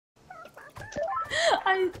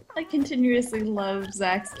I continuously love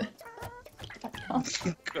Zach's.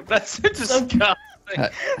 That's so disgusting.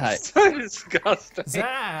 Hi. So disgusting.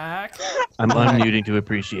 Zach! I'm unmuting to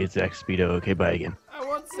appreciate Zach's speedo. Okay, bye again. I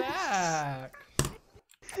want Zach!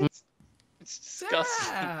 It's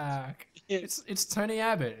disgusting. Zach! It's Tony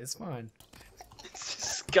Abbott, it's fine. It's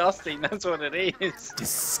disgusting, that's what it is.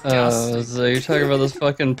 Disgusting. So you're talking about this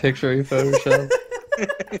fucking picture you photoshopped?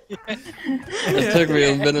 It took me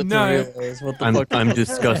a minute to realize what the fuck. I'm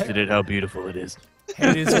disgusted at how beautiful it is.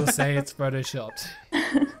 Haters will say it's photoshopped.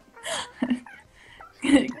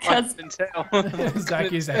 Cause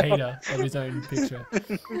Zach is a hater of his own picture.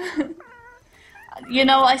 you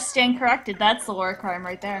know, I stand corrected. That's the war crime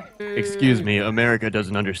right there. Excuse me, America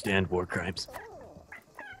doesn't understand war crimes.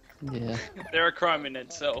 Yeah. They're a crime in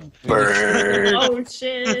itself. Burn! Oh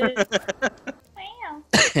shit!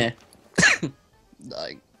 Wow.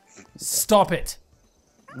 Like, Stop it!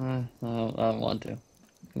 no, I don't want to.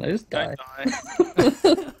 Can I just die? Don't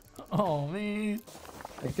die. Oh man.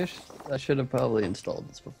 I guess I should have probably installed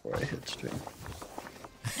this before I hit stream.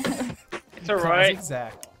 It's alright. Classic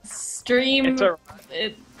Zach. Stream It's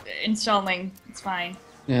alright. installing. It's fine.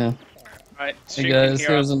 Yeah. Right. Hey guys,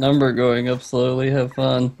 here's a number going up slowly. Have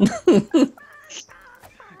fun.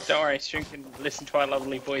 Don't worry, Stream can listen to our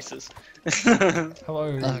lovely voices.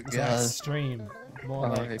 Hello, God. Zach's stream. More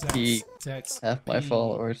like R.I.P. Zach's Half my P,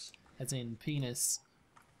 followers. as in penis.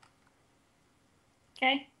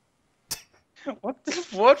 Okay. What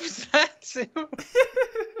was that?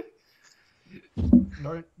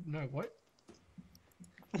 No, what?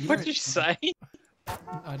 What did you say?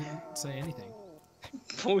 I didn't say anything.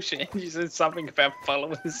 Bullshit. You said something about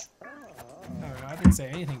followers. No, I didn't say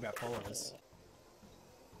anything about followers.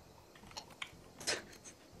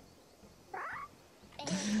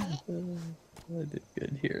 I did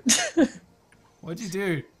good here. What'd you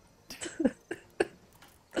do?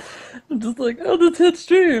 I'm just like, oh, let's hit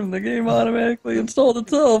stream. The game automatically installed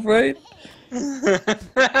itself, right? I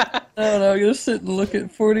don't know, I'm gonna sit and look at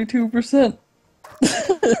 42%.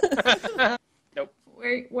 Nope.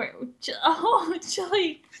 Where? Oh,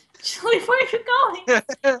 Chili, where are you going?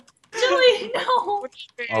 Chili, no.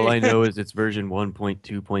 All I know is it's version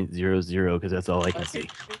 1.2.00 because that's all I can see.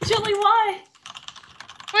 Chili, why?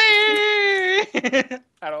 Whee!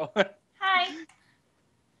 Hello. Hi.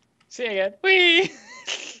 See you again. Whee!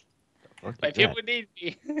 Fuck My is people that? need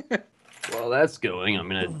me. While that's going, I'm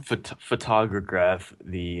gonna photograph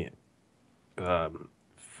the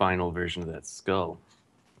final version of that skull.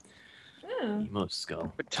 Ooh. Emo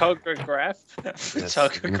skull. Photograph. Yes, I'm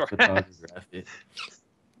gonna Photograph. photograph it.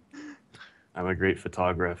 I'm a great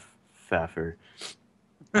photographer. Fast.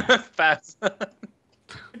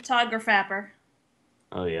 Photographer.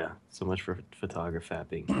 Oh yeah, so much for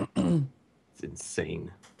photographing. It's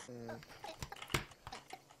insane.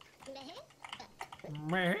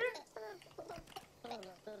 Meh.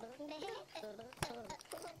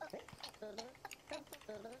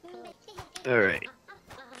 Alright.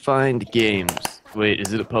 Find games. Wait,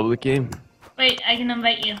 is it a public game? Wait, I can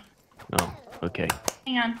invite you. Oh, okay.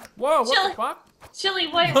 Hang on. Whoa, what Chili. the fuck? Chili,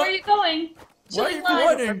 where are you going? Why are Chili, you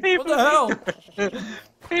live. pointing? What the hell?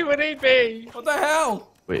 People need me. What the hell?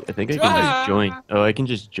 Wait, I think I can just join. Oh, I can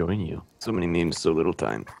just join you. So many memes, so little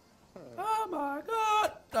time. Oh my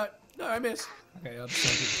god! No, I missed. Okay, I'll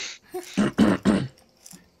just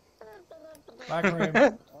Bye,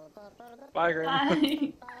 Graham. Bye,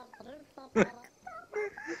 Graham. Bye.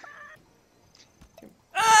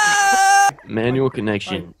 Manual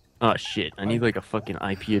connection. Oh shit, I need like a fucking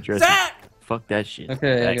IP address. Zach! Fuck that shit.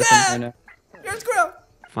 Okay, I Zach, guess I'm here now. You're a squirrel!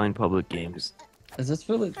 Find public games. Is this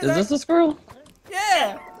really? Is this a squirrel?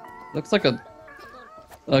 Yeah! Looks like a.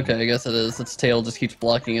 Okay, I guess it is. Its tail just keeps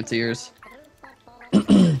blocking its ears.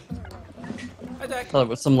 Hey, Zach. Thought it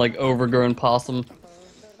was some like overgrown possum.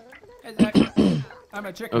 Hey, Zach. I'm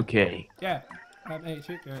a chicken. Okay. Yeah, I'm a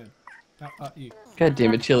chicken. Not you. God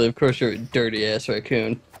damn it, Chili! Of course you're a dirty ass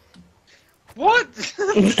raccoon. What?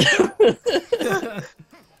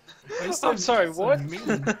 I'm sorry, what?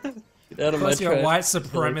 Get out of my Plus you're a trash. white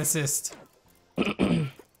supremacist.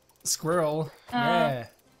 Squirrel. Yeah.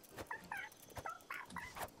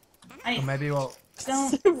 Or maybe we'll...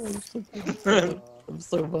 Don't. I'm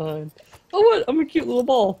so behind. Oh what? I'm a cute little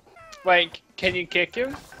ball. Wait, can you kick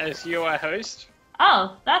him as you are host?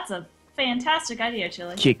 Oh, that's a fantastic idea,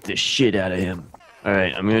 Chili. Kick the shit out of him.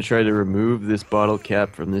 Alright, I'm gonna try to remove this bottle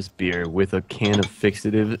cap from this beer with a can of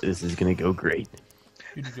fixative. This is gonna go great.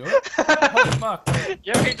 Did you do it? Oh, fuck.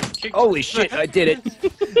 Yeah, he just kicked Holy shit, I did it!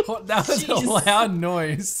 That was a Jeez. loud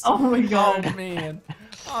noise. Oh my Oh, god. man.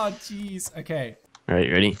 Oh, jeez. Okay.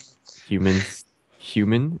 Alright, ready? Humans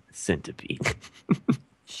Human centipede.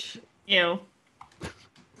 Ew.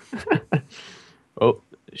 Oh,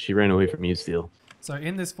 she ran away from you, Steel. So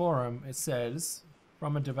in this forum, it says,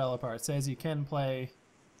 from a developer, it says you can play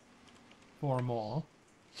 4 or more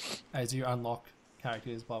as you unlock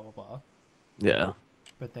characters, blah, blah, blah. Yeah.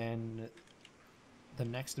 But then the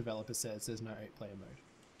next developer says there's no 8-player mode.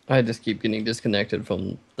 I just keep getting disconnected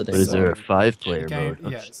from the But is damn there a game. 5-player The game,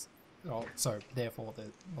 mode? yes. Oh, so therefore,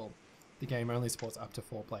 the game only supports up to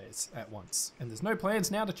 4 players at once. And there's no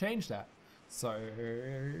plans now to change that. So...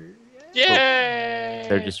 Yay!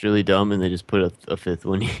 They're just really dumb and they just put a 5th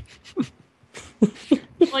one.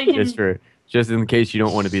 Well, you can. Just in case you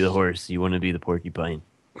don't want to be the horse, you want to be the porcupine.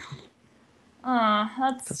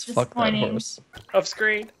 That's Just fuck that disappointing. horse. Off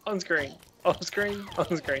screen, on screen, off screen,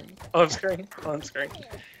 on screen, off screen, on screen.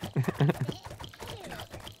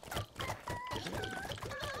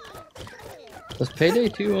 Was Payday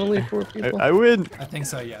 2 only 4 people? I win. I think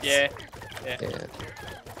so, yes. Yeah. Yeah.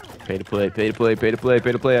 Pay to play, pay to play, pay to play,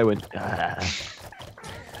 pay to play. I win. Ah.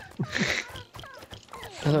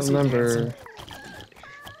 I don't remember.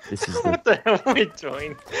 This is What the hell are we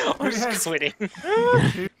doing? I'm Who has- just quitting.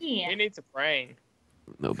 Yeah. Who needs a brain?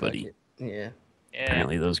 nobody. Yeah. Yeah.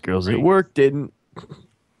 Apparently, those girls at work didn't.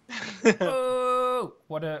 Oh!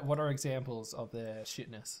 What are examples of their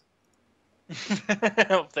shitness?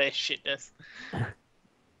 Of their shitness.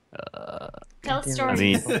 Tell Damn it. stories.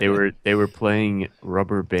 I mean, they were playing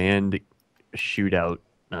rubber band shootout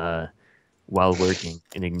while working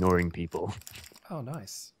and ignoring people Oh,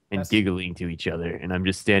 nice. and That's- giggling to each other, and I'm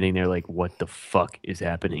just standing there like, what the fuck is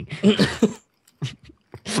happening?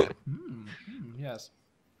 Yes.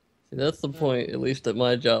 See, that's the point, at least at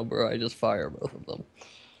my job, where I just fire both of them.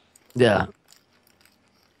 Yeah.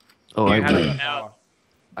 Oh, You had would. it out.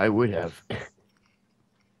 I would have.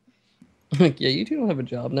 Yeah, you two don't have a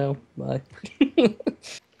job now. Bye.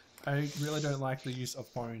 I really don't like the use of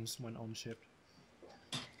phones when on shift.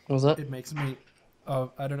 What was that? It makes me...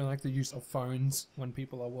 I don't like the use of phones when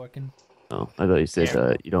people are working. Oh, I thought you said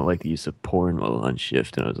Yeah. you don't like the use of porn while on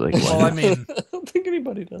shift, and I was like, why? Well, I mean, I don't think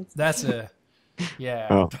anybody does. that's a... Yeah.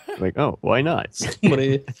 Oh, like, oh, why not?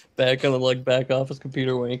 Somebody back on the back office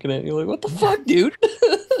computer wanking it. You're like, what the fuck, dude?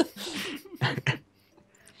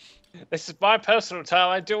 This is my personal time.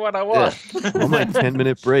 I do what I want. On my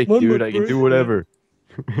 10-minute break, One dude, more I can do break, whatever.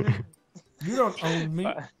 You don't own me.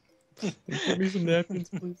 Give me some napkins,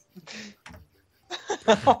 please.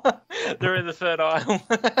 They're in the third aisle.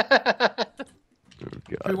 Oh,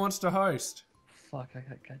 Who God. wants to host? Fuck, I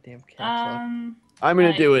got goddamn caps lock. I'm gonna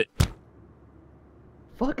Right. do it.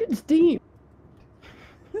 Fucking Steam.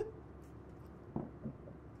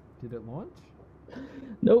 Did it launch?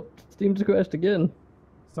 Nope, Steam just crashed again.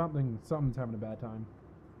 Something's having a bad time.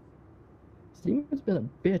 Steam has been a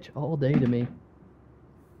bitch all day to me.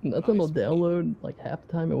 Nothing will download, half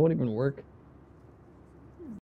the time it won't even work.